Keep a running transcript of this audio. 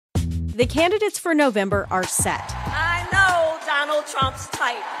The candidates for November are set. I know Donald Trump's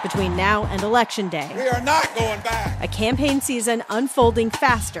type. Between now and Election Day, we are not going back. A campaign season unfolding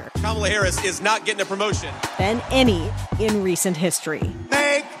faster. Kamala Harris is not getting a promotion Than any in recent history.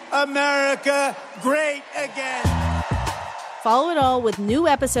 Make America great again. Follow it all with new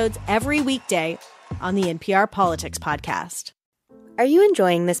episodes every weekday on the NPR Politics Podcast. Are you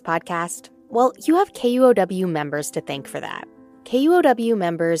enjoying this podcast? Well, you have KUOW members to thank for that. KUOW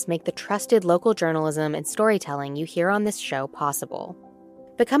members make the trusted local journalism and storytelling you hear on this show possible.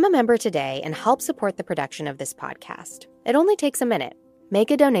 Become a member today and help support the production of this podcast. It only takes a minute.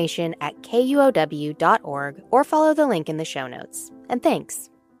 Make a donation at KUOW.org or follow the link in the show notes. And thanks.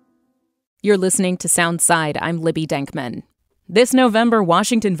 You're listening to Soundside. I'm Libby Denkman. This November,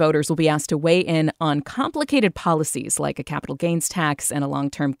 Washington voters will be asked to weigh in on complicated policies like a capital gains tax and a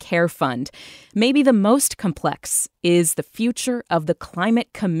long-term care fund. Maybe the most complex is the future of the Climate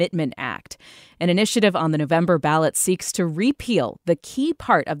Commitment Act. An initiative on the November ballot seeks to repeal the key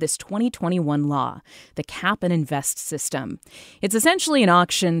part of this 2021 law, the cap and invest system. It's essentially an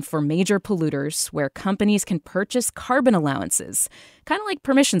auction for major polluters where companies can purchase carbon allowances, kind of like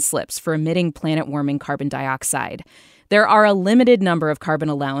permission slips for emitting planet-warming carbon dioxide. There are a limited number of carbon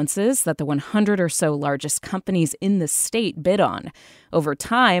allowances that the 100 or so largest companies in the state bid on. Over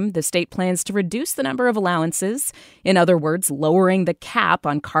time, the state plans to reduce the number of allowances, in other words, lowering the cap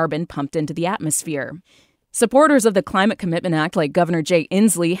on carbon pumped into the atmosphere. Supporters of the Climate Commitment Act, like Governor Jay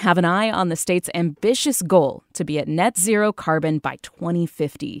Inslee, have an eye on the state's ambitious goal to be at net zero carbon by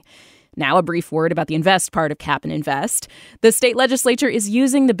 2050. Now, a brief word about the invest part of Cap and Invest. The state legislature is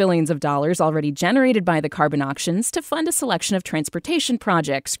using the billions of dollars already generated by the carbon auctions to fund a selection of transportation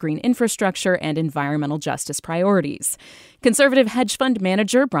projects, green infrastructure, and environmental justice priorities. Conservative hedge fund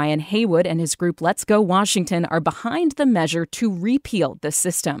manager Brian Haywood and his group Let's Go Washington are behind the measure to repeal the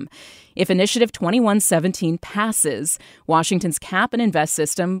system. If Initiative 2117 passes, Washington's cap and invest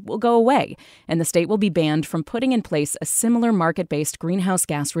system will go away, and the state will be banned from putting in place a similar market-based greenhouse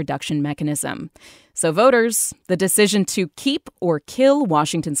gas reduction mechanism. So voters, the decision to keep or kill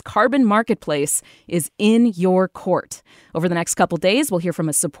Washington's carbon marketplace is in your court. Over the next couple days, we'll hear from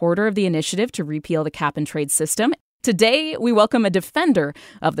a supporter of the initiative to repeal the cap and trade system. Today, we welcome a defender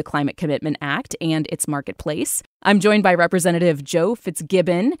of the Climate Commitment Act and its marketplace. I'm joined by Representative Joe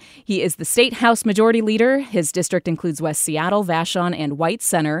Fitzgibbon. He is the State House Majority Leader. His district includes West Seattle, Vashon, and White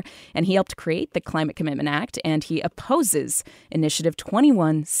Center, and he helped create the Climate Commitment Act, and he opposes Initiative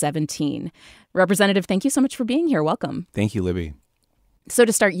 2117. Representative, thank you so much for being here. Welcome. Thank you, Libby. So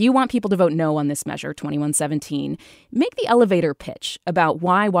to start, you want people to vote no on this measure, 2117. Make the elevator pitch about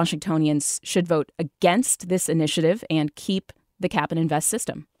why Washingtonians should vote against this initiative and keep the cap and invest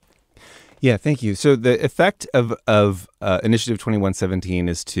system. Yeah, thank you. So the effect of Initiative 2117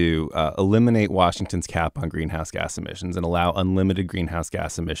 is to eliminate Washington's cap on greenhouse gas emissions and allow unlimited greenhouse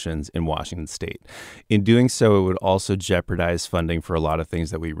gas emissions in Washington state. In doing so, it would also jeopardize funding for a lot of things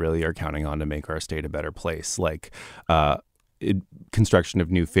that we really are counting on to make our state a better place, like construction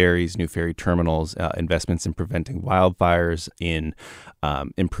of new ferries, new ferry terminals, investments in preventing wildfires, in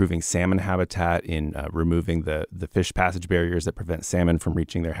improving salmon habitat, in removing the fish passage barriers that prevent salmon from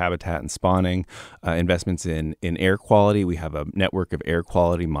reaching their habitat and spawning, investments in air quality. We have a network of air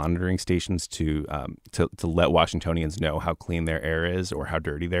quality monitoring stations to let Washingtonians know how clean their air is or how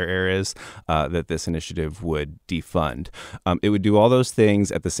dirty their air is, that this initiative would defund. It would do all those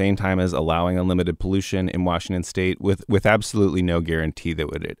things at the same time as allowing unlimited pollution in Washington state with absolutely no guarantee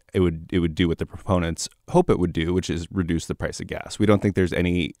that it would do what the proponents hope it would do, which is reduce the price of gas. We don't think there's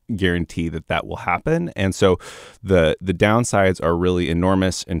any guarantee that will happen. And so the downsides are really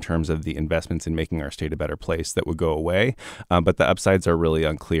enormous in terms of the investments in making our state a better place that would go away. But the upsides are really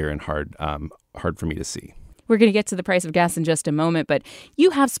unclear and hard for me to see. We're going to get to the price of gas in just a moment, but you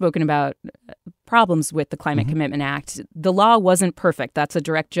have spoken about problems with the Climate Commitment Act. The law wasn't perfect. That's a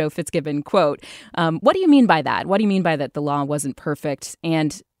direct Joe Fitzgibbon quote. What do you mean by that? What do you mean by that the law wasn't perfect?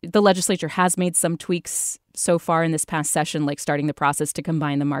 And the legislature has made some tweaks so far in this past session, like starting the process to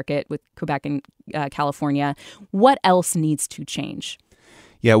combine the market with Quebec and California. What else needs to change?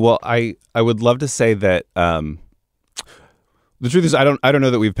 Yeah, well, I would love to say that the truth is, I don't know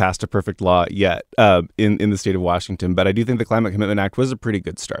that we've passed a perfect law yet in the state of Washington, but I do think the Climate Commitment Act was a pretty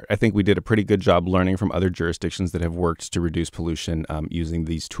good start. I think we did a pretty good job learning from other jurisdictions that have worked to reduce pollution using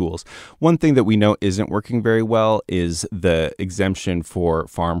these tools. One thing that we know isn't working very well is the exemption for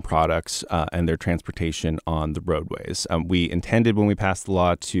farm products and their transportation on the roadways. We intended when we passed the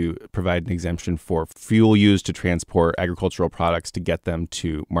law to provide an exemption for fuel used to transport agricultural products to get them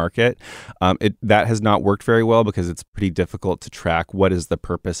to market. That has not worked very well because it's pretty difficult to track what is the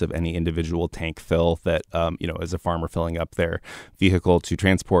purpose of any individual tank fill that, as a farmer filling up their vehicle to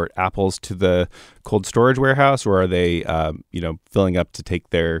transport apples to the cold storage warehouse, or are they, filling up to take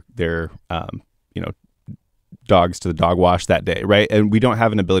their dogs to the dog wash that day, right? And we don't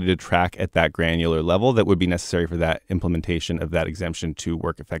have an ability to track at that granular level that would be necessary for that implementation of that exemption to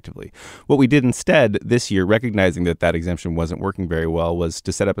work effectively. What we did instead this year, recognizing that that exemption wasn't working very well, was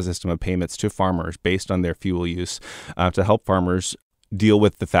to set up a system of payments to farmers based on their fuel use to help farmers deal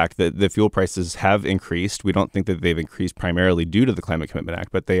with the fact that the fuel prices have increased. We don't think that they've increased primarily due to the Climate Commitment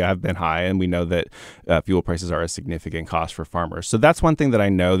Act, but they have been high, and we know that fuel prices are a significant cost for farmers. So that's one thing that I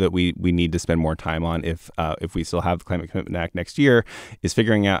know that we need to spend more time on if we still have the Climate Commitment Act next year, is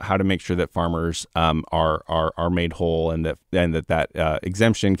figuring out how to make sure that farmers are made whole, and that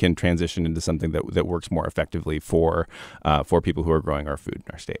exemption can transition into something that works more effectively for people who are growing our food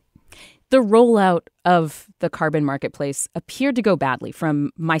in our state. The rollout of the carbon marketplace appeared to go badly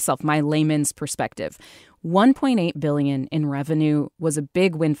from my layman's perspective. $1.8 billion in revenue was a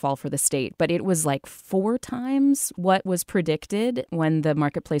big windfall for the state, but it was like 4 times what was predicted when the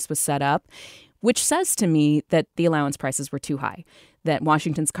marketplace was set up, which says to me that the allowance prices were too high, that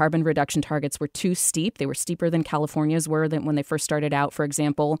Washington's carbon reduction targets were too steep. They were steeper than California's were when they first started out, for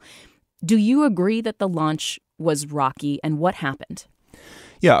example. Do you agree that the launch was rocky, and what happened?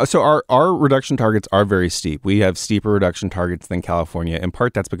 Yeah, so our reduction targets are very steep. We have steeper reduction targets than California. In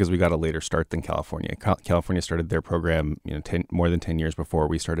part, that's because we got a later start than California. California started their program, more than 10 years before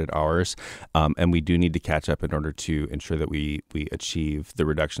we started ours, and we do need to catch up in order to ensure that we achieve the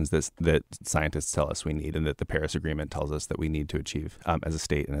reductions that scientists tell us we need, and that the Paris Agreement tells us that we need to achieve as a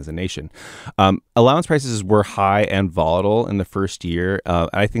state and as a nation. Allowance prices were high and volatile in the first year.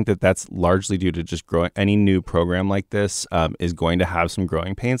 I think that that's largely due to just growing. Any new program like this is going to have some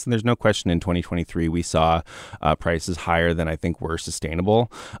growing pains, and there's no question in 2023 we saw prices higher than I think were sustainable.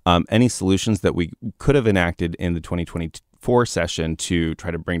 Any solutions that we could have enacted in the 2024 session to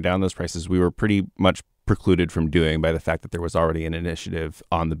try to bring down those prices, we were pretty much precluded from doing by the fact that there was already an initiative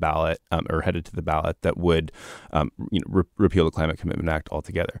on the ballot or headed to the ballot that would repeal the Climate Commitment Act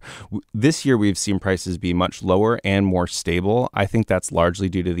altogether. This year, we've seen prices be much lower and more stable. I think that's largely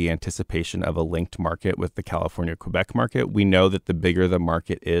due to the anticipation of a linked market with the California-Quebec market. We know that the bigger the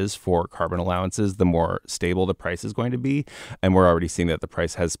market is for carbon allowances, the more stable the price is going to be. And we're already seeing that the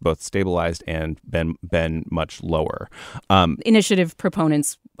price has both stabilized and been much lower. Initiative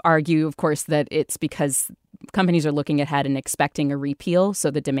proponents argue, of course, that it's because companies are looking ahead and expecting a repeal,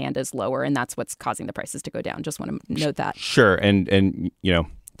 so the demand is lower, and that's what's causing the prices to go down. Just want to note that. Sure, and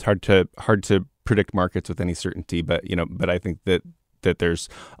it's hard to predict markets with any certainty, but I think that there's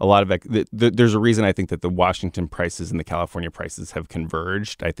a lot of there's a reason I think that the Washington prices and the California prices have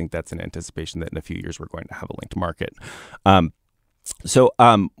converged. I think that's an anticipation that in a few years we're going to have a linked market. I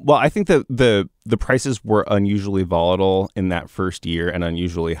think that the prices were unusually volatile in that first year and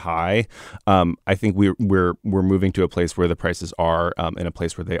unusually high. I think we're moving to a place where the prices are in a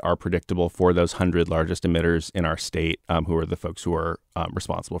place where they are predictable for those 100 largest emitters in our state, who are the folks who are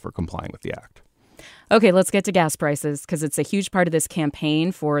responsible for complying with the act. Okay, let's get to gas prices, because it's a huge part of this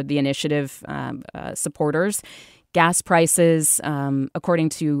campaign for the initiative supporters. Gas prices, according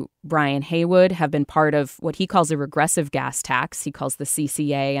to Brian Haywood, have been part of what he calls a regressive gas tax. He calls the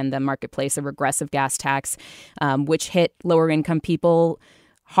CCA and the marketplace a regressive gas tax, which hit lower income people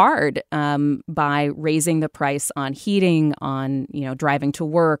hard by raising the price on heating, on driving to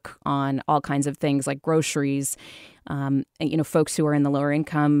work, on all kinds of things like groceries. Folks who are in the lower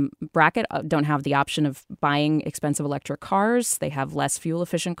income bracket don't have the option of buying expensive electric cars. They have less fuel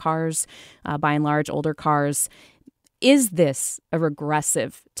efficient cars, by and large, older cars. Is this a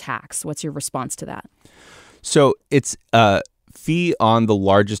regressive tax? What's your response to that? So it's a fee on the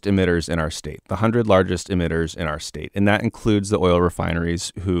largest emitters in our state, the 100 largest emitters in our state. And that includes the oil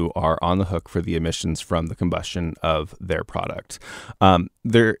refineries who are on the hook for the emissions from the combustion of their product.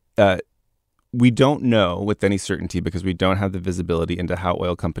 We don't know with any certainty, because we don't have the visibility into how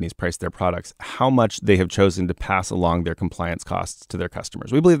oil companies price their products, how much they have chosen to pass along their compliance costs to their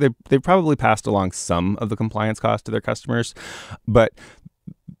customers. We believe they've probably passed along some of the compliance costs to their customers, but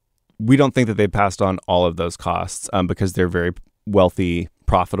we don't think that they've passed on all of those costs because they're very wealthy,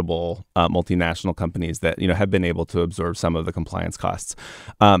 profitable multinational companies that have been able to absorb some of the compliance costs.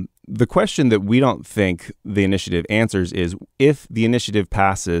 The question that we don't think the initiative answers is, if the initiative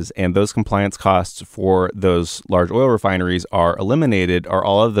passes and those compliance costs for those large oil refineries are eliminated, are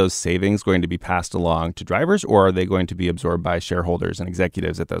all of those savings going to be passed along to drivers, or are they going to be absorbed by shareholders and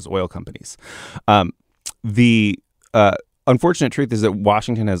executives at those oil companies? unfortunate truth is that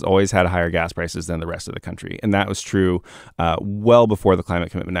Washington has always had higher gas prices than the rest of the country. And that was true well before the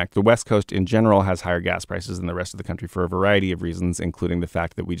Climate Commitment Act. The West Coast in general has higher gas prices than the rest of the country for a variety of reasons, including the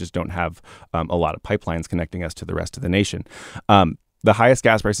fact that we just don't have a lot of pipelines connecting us to the rest of the nation. The highest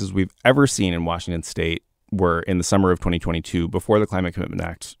gas prices we've ever seen in Washington state were in the summer of 2022 before the Climate Commitment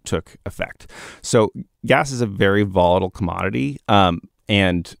Act took effect. So gas is a very volatile commodity.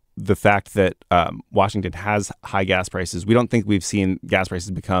 And the fact that Washington has high gas prices, we don't think we've seen gas prices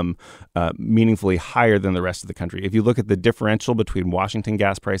become meaningfully higher than the rest of the country. If you look at the differential between Washington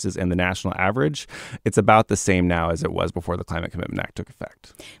gas prices and the national average, it's about the same now as it was before the Climate Commitment Act took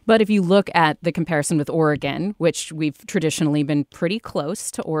effect. But if you look at the comparison with Oregon, which we've traditionally been pretty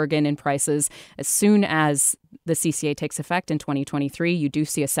close to Oregon in prices, as soon as the CCA takes effect in 2023, you do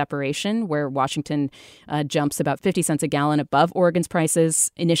see a separation where Washington jumps about 50 cents a gallon above Oregon's prices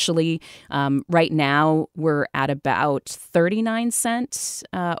initially. Right now, we're at about 39 cents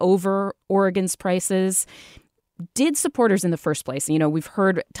over Oregon's prices. Did supporters in the first place, we've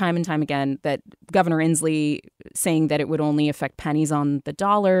heard time and time again that Governor Inslee saying that it would only affect pennies on the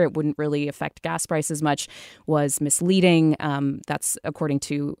dollar, it wouldn't really affect gas prices much, was misleading. That's according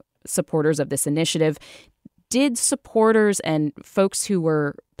to supporters of this initiative. Did supporters and folks who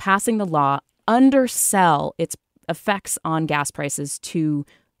were passing the law undersell its effects on gas prices to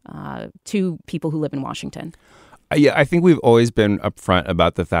people who live in Washington? Yeah, I think we've always been upfront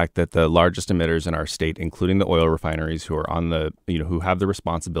about the fact that the largest emitters in our state, including the oil refineries who are on the, who have the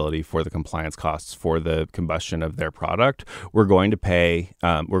responsibility for the compliance costs for the combustion of their product, we're going to pay,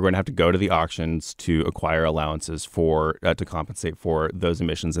 we're going to have to go to the auctions to acquire allowances to compensate for those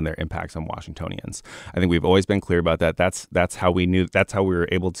emissions and their impacts on Washingtonians. I think we've always been clear about that. That's how we were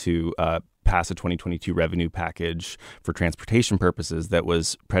able to pass a 2022 revenue package for transportation purposes that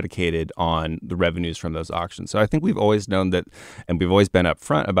was predicated on the revenues from those auctions. So I think we've always known that, and we've always been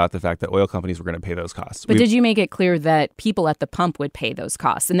upfront about the fact that oil companies were going to pay those costs. But did you make it clear that people at the pump would pay those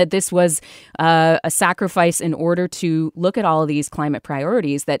costs and that this was a sacrifice in order to look at all of these climate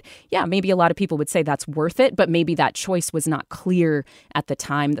priorities that, yeah, maybe a lot of people would say that's worth it, but maybe that choice was not clear at the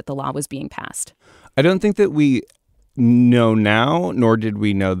time that the law was being passed? I don't think that we know now, nor did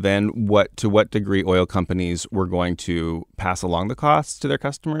we know then, to what degree oil companies were going to pass along the costs to their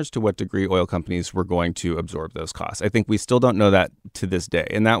customers, to what degree oil companies were going to absorb those costs. I think we still don't know that to this day.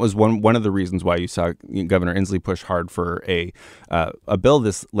 And that was one of the reasons why you saw Governor Inslee push hard for a bill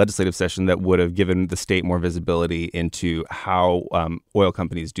this legislative session that would have given the state more visibility into how oil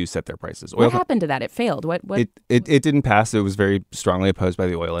companies do set their prices. What happened to that? It failed. What? It didn't pass. It was very strongly opposed by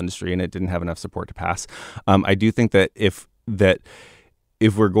the oil industry, and it didn't have enough support to pass. I do think that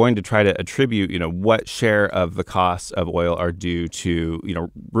if we're going to try to attribute, what share of the costs of oil are due to,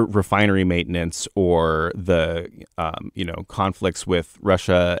 refinery maintenance or the, conflicts with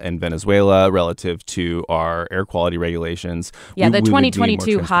Russia and Venezuela relative to our air quality regulations. Yeah, the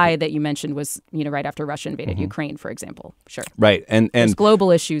 2022 high that you mentioned was, right after Russia invaded Ukraine, for example. Sure. Right. And there's global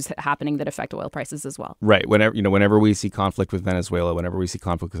issues happening that affect oil prices as well. Right. Whenever we see conflict with Venezuela, whenever we see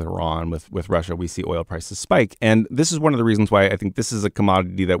conflict with Iran, with Russia, we see oil prices spike. And this is one of the reasons why I think this is a commodity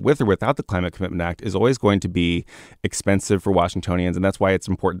that with or without the Climate Commitment Act is always going to be expensive for Washingtonians. And that's why it's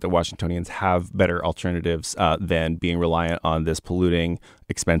important that Washingtonians have better alternatives than being reliant on this polluting,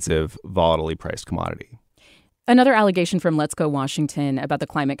 expensive, volatilely priced commodity. Another allegation from Let's Go Washington about the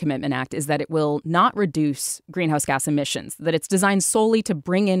Climate Commitment Act is that it will not reduce greenhouse gas emissions, that it's designed solely to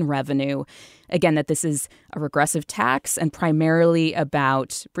bring in revenue. Again, that this is a regressive tax and primarily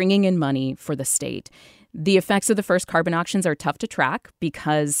about bringing in money for the state. The effects of the first carbon auctions are tough to track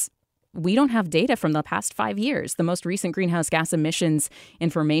because we don't have data from the past 5 years. The most recent greenhouse gas emissions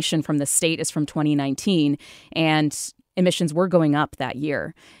information from the state is from 2019, and emissions were going up that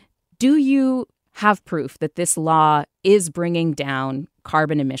year. Do you have proof that this law is bringing down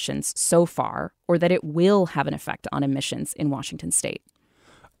carbon emissions so far, or that it will have an effect on emissions in Washington state?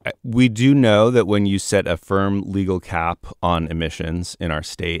 We do know that when you set a firm legal cap on emissions in our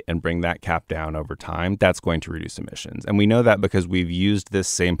state and bring that cap down over time, that's going to reduce emissions. And we know that because we've used this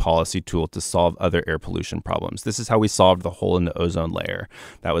same policy tool to solve other air pollution problems. This is how we solved the hole in the ozone layer.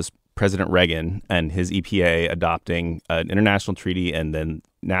 That was President Reagan and his EPA adopting an international treaty and then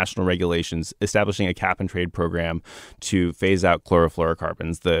national regulations establishing a cap and trade program to phase out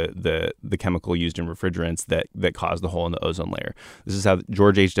chlorofluorocarbons, the chemical used in refrigerants that cause the hole in the ozone layer. This is how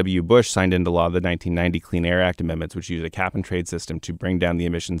George H.W. Bush signed into law the 1990 Clean Air Act amendments, which use a cap and trade system to bring down the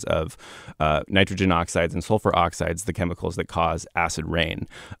emissions of nitrogen oxides and sulfur oxides, the chemicals that cause acid rain.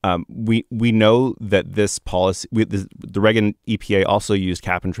 We know that this policy, the Reagan EPA also used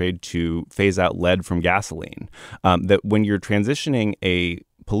cap and trade to phase out lead from gasoline. That when you're transitioning a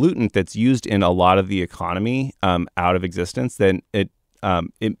pollutant that's used in a lot of the economy out of existence, then it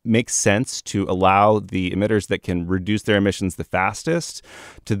makes sense to allow the emitters that can reduce their emissions the fastest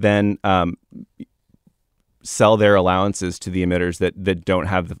to then sell their allowances to the emitters that don't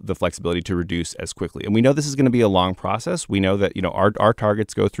have the flexibility to reduce as quickly. And we know this is going to be a long process. We know that, our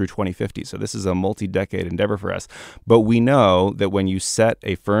targets go through 2050. So this is a multi-decade endeavor for us. But we know that when you set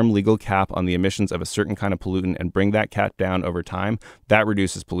a firm legal cap on the emissions of a certain kind of pollutant and bring that cap down over time, that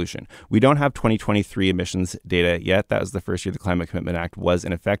reduces pollution. We don't have 2023 emissions data yet. That was the first year the Climate Commitment Act was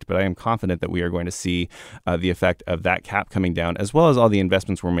in effect. But I am confident that we are going to see the effect of that cap coming down, as well as all the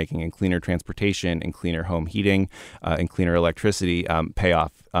investments we're making in cleaner transportation and cleaner home heating and cleaner electricity pay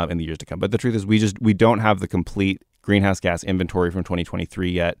off in the years to come. But the truth is we don't have the complete greenhouse gas inventory from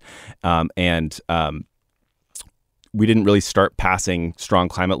 2023 yet. We didn't really start passing strong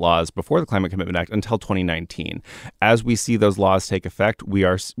climate laws before the Climate Commitment Act until 2019. As we see those laws take effect,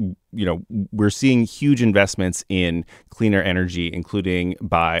 we're seeing huge investments in cleaner energy, including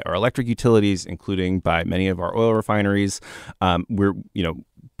by our electric utilities, including by many of our oil refineries.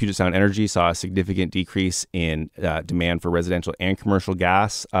 Puget Sound Energy saw a significant decrease in demand for residential and commercial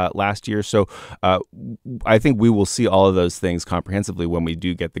gas last year. So I think we will see all of those things comprehensively when we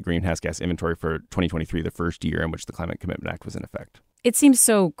do get the greenhouse gas inventory for 2023, the first year in which the Climate Commitment Act was in effect. It seems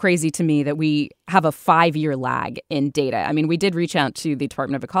so crazy to me that we have a 5-year lag in data. I mean, we did reach out to the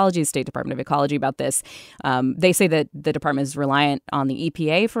Department of Ecology, State Department of Ecology about this. They say that the department is reliant on the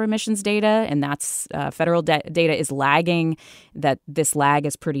EPA for emissions data, and that's federal data is lagging, that this lag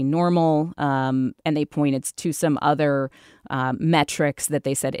is pretty normal. And they pointed to some other metrics that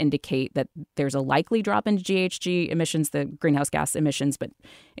they said indicate that there's a likely drop in GHG emissions, the greenhouse gas emissions. But,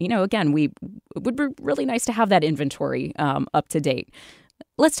 again, it would be really nice to have that inventory up to date.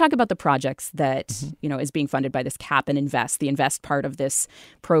 Let's talk about the projects that, is being funded by this cap and invest, the invest part of this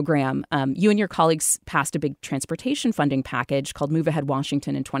program. You and your colleagues passed a big transportation funding package called Move Ahead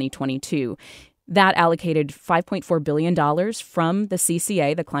Washington in 2022. That allocated $5.4 billion from the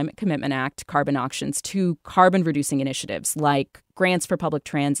CCA, the Climate Commitment Act, carbon auctions to carbon-reducing initiatives like grants for public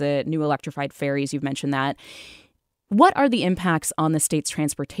transit, new electrified ferries, you've mentioned that. What are the impacts on the state's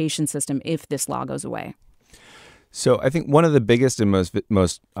transportation system if this law goes away? So I think one of the biggest and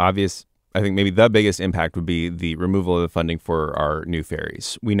most obvious, I think maybe the biggest impact would be the removal of the funding for our new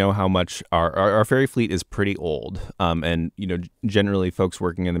ferries. We know how much our ferry fleet is pretty old. And, generally folks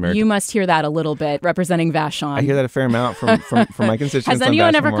working in the maritime... You must hear that a little bit, representing Vashon. I hear that a fair amount from my constituents. Has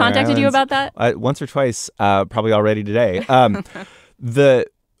anyone ever contacted you about that? Once or twice, probably already today.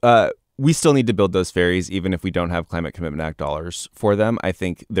 We still need to build those ferries, even if we don't have Climate Commitment Act dollars for them. I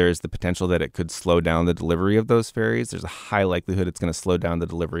think there's the potential that it could slow down the delivery of those ferries. There's a high likelihood it's going to slow down the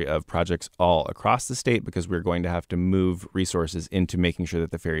delivery of projects all across the state because we're going to have to move resources into making sure that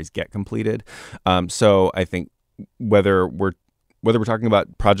the ferries get completed. So I think whether we're talking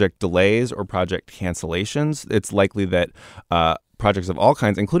about project delays or project cancellations, it's likely that projects of all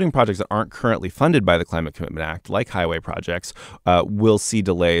kinds, including projects that aren't currently funded by the Climate Commitment Act, like highway projects, will see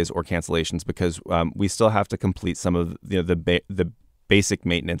delays or cancellations because we still have to complete some of the basic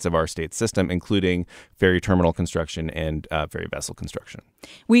maintenance of our state system, including ferry terminal construction and ferry vessel construction.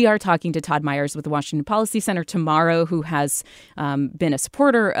 We are talking to Todd Myers with the Washington Policy Center tomorrow, who has been a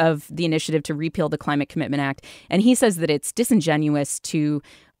supporter of the initiative to repeal the Climate Commitment Act. And he says that it's disingenuous to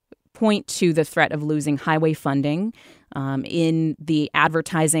point to the threat of losing highway funding in the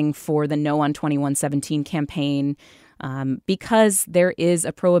advertising for the No on 2117 campaign because there is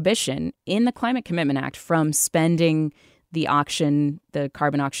a prohibition in the Climate Commitment Act from spending the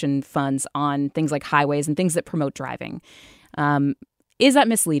carbon auction funds on things like highways and things that promote driving. Is that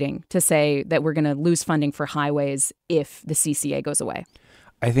misleading to say that we're going to lose funding for highways if the CCA goes away?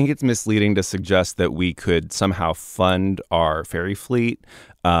 I think it's misleading to suggest that we could somehow fund our ferry fleet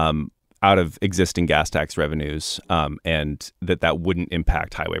out of existing gas tax revenues and that wouldn't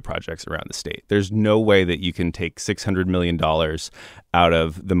impact highway projects around the state. There's no way that you can take $600 million out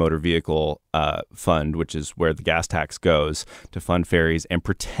of the motor vehicle fund, which is where the gas tax goes, to fund ferries and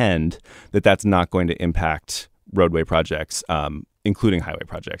pretend that that's not going to impact roadway projects, including highway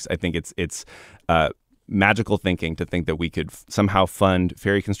projects. I think it's magical thinking to think that we could somehow fund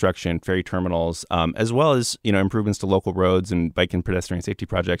ferry construction, ferry terminals, as well as improvements to local roads and bike and pedestrian safety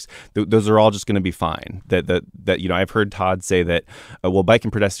projects. Those are all just going to be fine. That I've heard Todd say that bike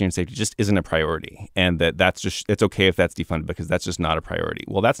and pedestrian safety just isn't a priority, and it's okay if that's defunded because that's just not a priority.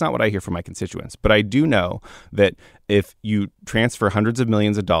 Well, that's not what I hear from my constituents, but I do know that if you transfer hundreds of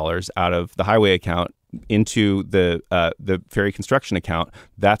millions of dollars out of the highway account into the ferry construction account,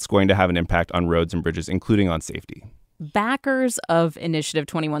 that's going to have an impact on roads and bridges, including on safety. Backers of Initiative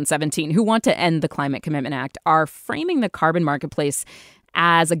 2117, who want to end the Climate Commitment Act, are framing the carbon marketplace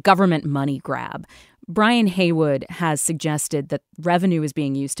as a government money grab. Brian Haywood has suggested that revenue is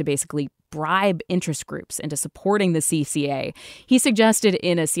being used to basically bribe interest groups into supporting the CCA. He suggested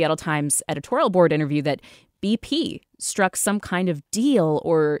in a Seattle Times editorial board interview that BP struck some kind of deal,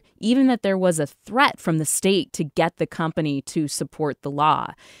 or even that there was a threat from the state to get the company to support the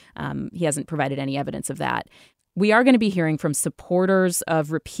law. He hasn't provided any evidence of that. We are going to be hearing from supporters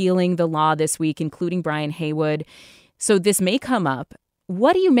of repealing the law this week, including Brian Haywood. So this may come up.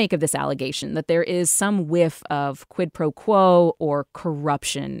 What do you make of this allegation that there is some whiff of quid pro quo or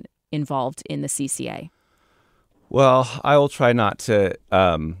corruption involved in the CCA? Well, I will try not to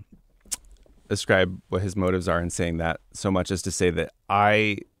ascribe what his motives are in saying that, so much as to say that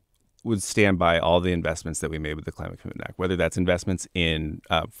I would stand by all the investments that we made with the Climate Commitment Act, whether that's investments in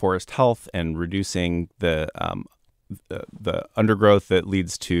forest health and reducing the undergrowth that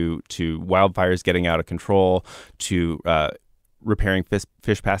leads to wildfires getting out of control, to repairing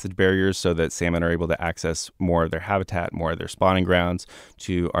fish passage barriers so that salmon are able to access more of their habitat, more of their spawning grounds,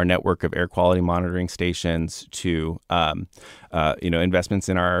 to our network of air quality monitoring stations, to investments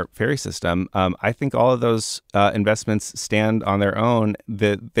in our ferry system. I think all of those investments stand on their own.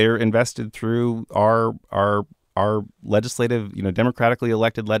 That they're invested through our legislative, democratically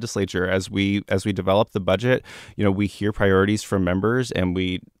elected legislature. As we develop the budget, we hear priorities from members and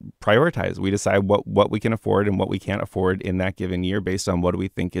we prioritize. We decide what we can afford and what we can't afford in that given year based on what do we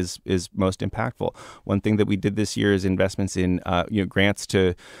think is most impactful. One thing that we did this year is investments in grants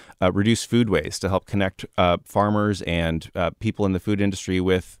to reduce food waste, to help connect farmers and people in the food industry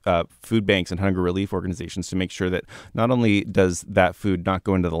with food banks and hunger relief organizations to make sure that not only does that food not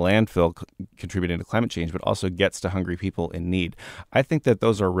go into the landfill contributing to climate change, but also gets to hungry people in need. I think that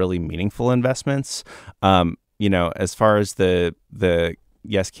those are really meaningful investments. As far as the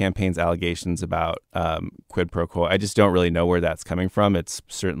Yes campaign's allegations about quid pro quo, I just don't really know where that's coming from. It's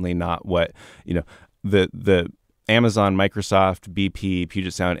certainly not what, the Amazon, Microsoft, BP,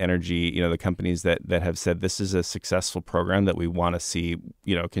 Puget Sound Energy, the companies that have said this is a successful program that we want to see,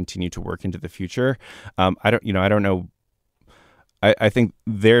 continue to work into the future. I don't know. I think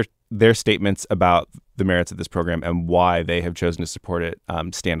their statements about the merits of this program and why they have chosen to support it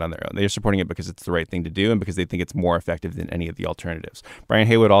stand on their own. They're supporting it because it's the right thing to do and because they think it's more effective than any of the alternatives. Brian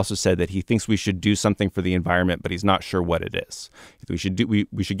Haywood also said that he thinks we should do something for the environment, but he's not sure what it is. We should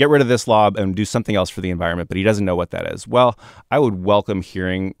get rid of this law and do something else for the environment, but he doesn't know what that is. Well, I would welcome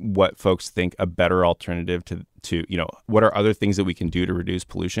hearing what folks think a better alternative to what are other things that we can do to reduce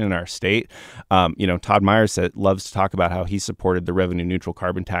pollution in our state. Todd Myers loves to talk about how he supported the revenue neutral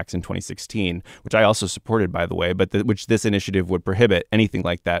carbon tax in 2016, which I also supported, by the way, but which this initiative would prohibit anything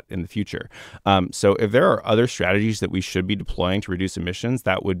like that in the future. So if there are other strategies that we should be deploying to reduce emissions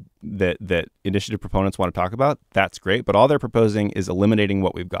that initiative proponents want to talk about, that's great. But all they're proposing is eliminating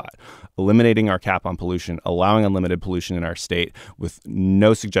what we've got, eliminating our cap on pollution, allowing unlimited pollution in our state with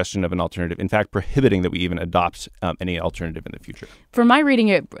no suggestion of an alternative. In fact, prohibiting that we even adopt any alternative in the future. From my reading,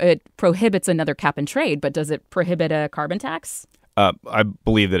 it prohibits another cap and trade, but does it prohibit a carbon tax? I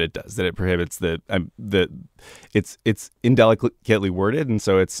believe that it does. That it prohibits it's indelicately worded, and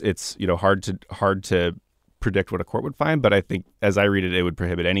so it's hard to predict what a court would find. But I think, as I read it, it would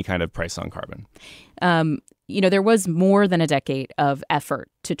prohibit any kind of price on carbon. There was more than a decade of effort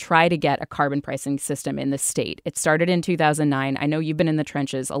to try to get a carbon pricing system in the state. It started in 2009. I know you've been in the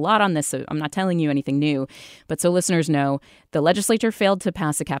trenches a lot on this, so I'm not telling you anything new. But so listeners know, the legislature failed to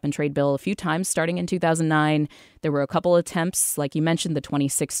pass a cap and trade bill a few times starting in 2009. There were a couple attempts, like you mentioned, the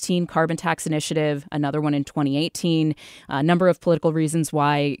 2016 carbon tax initiative, another one in 2018. A number of political reasons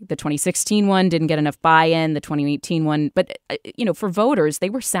why the 2016 one didn't get enough buy-in, the 2018 one. But, for voters, they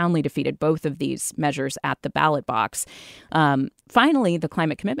were soundly defeated, both of these measures at the ballot box. Finally, the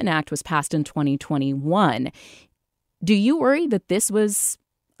Climate Commitment Act was passed in 2021. Do you worry that this was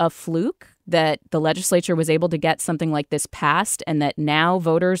a fluke, that the legislature was able to get something like this passed and that now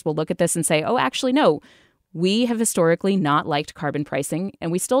voters will look at this and say, oh, actually, no, we have historically not liked carbon pricing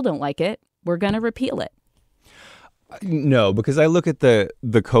and we still don't like it. We're going to repeal it? No, because I look at the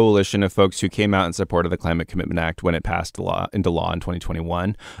coalition of folks who came out in support of the Climate Commitment Act when it passed into law in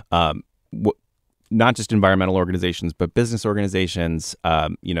 2021. Not just environmental organizations, but business organizations.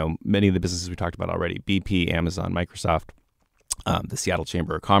 Many of the businesses we talked about already: BP, Amazon, Microsoft, the Seattle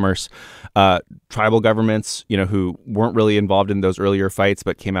Chamber of Commerce, tribal governments, who weren't really involved in those earlier fights,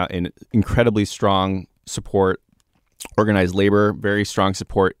 but came out in incredibly strong support. Organized labor, very strong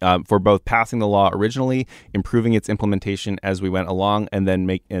support for both passing the law originally, improving its implementation as we went along, and then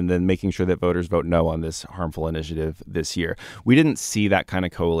making sure that voters vote no on this harmful initiative this year. We didn't see that kind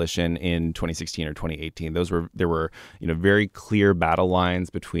of coalition in 2016 or 2018. There were very clear battle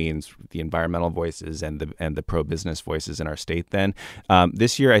lines between the environmental voices and the pro-business voices in our state. Then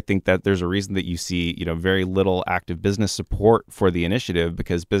this year, I think that there's a reason that you see very little active business support for the initiative,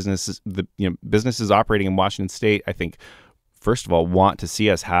 because businesses operating in Washington State, I think, first of all, want to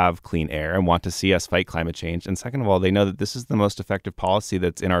see us have clean air and want to see us fight climate change. And second of all, they know that this is the most effective policy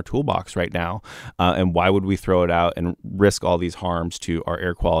that's in our toolbox right now. And why would we throw it out and risk all these harms to our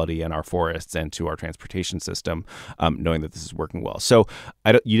air quality and our forests and to our transportation system, knowing that this is working well? So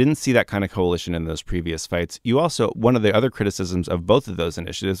you didn't see that kind of coalition in those previous fights. You also, one of the other criticisms of both of those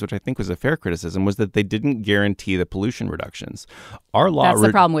initiatives, which I think was a fair criticism, was that they didn't guarantee the pollution reductions. Our law That's the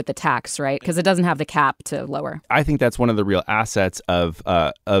problem with the tax, right? Because it doesn't have the cap to lower. I think that's one of the real assets of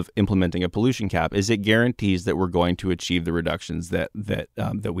implementing a pollution cap, is it guarantees that we're going to achieve the reductions that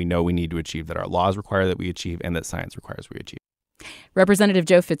we know we need to achieve, that our laws require that we achieve, and that science requires we achieve. Representative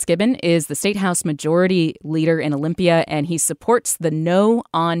Joe Fitzgibbon is the State House Majority Leader in Olympia, and he supports the No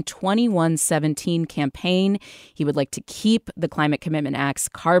on 2117 campaign. He would like to keep the Climate Commitment Act's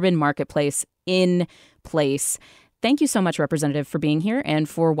carbon marketplace in place. Thank you so much, Representative, for being here and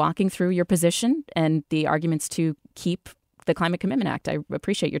for walking through your position and the arguments to keep the Climate Commitment Act. I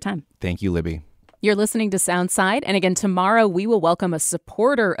appreciate your time. Thank you, Libby. You're listening to Soundside. And again, tomorrow we will welcome a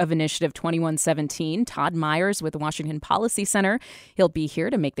supporter of Initiative 2117, Todd Myers with the Washington Policy Center. He'll be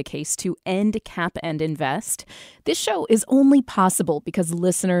here to make the case to end cap and invest. This show is only possible because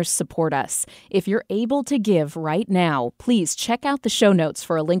listeners support us. If you're able to give right now, please check out the show notes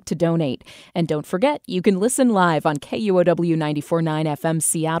for a link to donate. And don't forget, you can listen live on KUOW 94.9 FM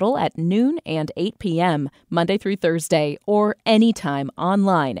Seattle at noon and 8 p.m., Monday through Thursday, or anytime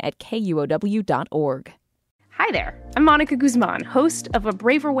online at KUOW.org. Hi there, I'm Monica Guzman, host of A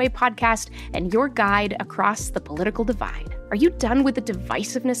Braver Way podcast and your guide across the political divide. Are you done with the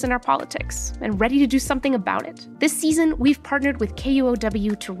divisiveness in our politics and ready to do something about it? This season, we've partnered with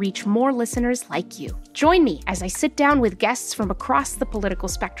KUOW to reach more listeners like you. Join me as I sit down with guests from across the political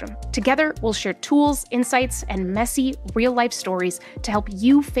spectrum. Together, we'll share tools, insights, and messy, real-life stories to help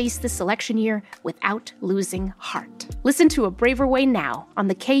you face this election year without losing heart. Listen to A Braver Way now on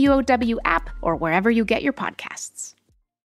the KUOW app or wherever you get your podcasts.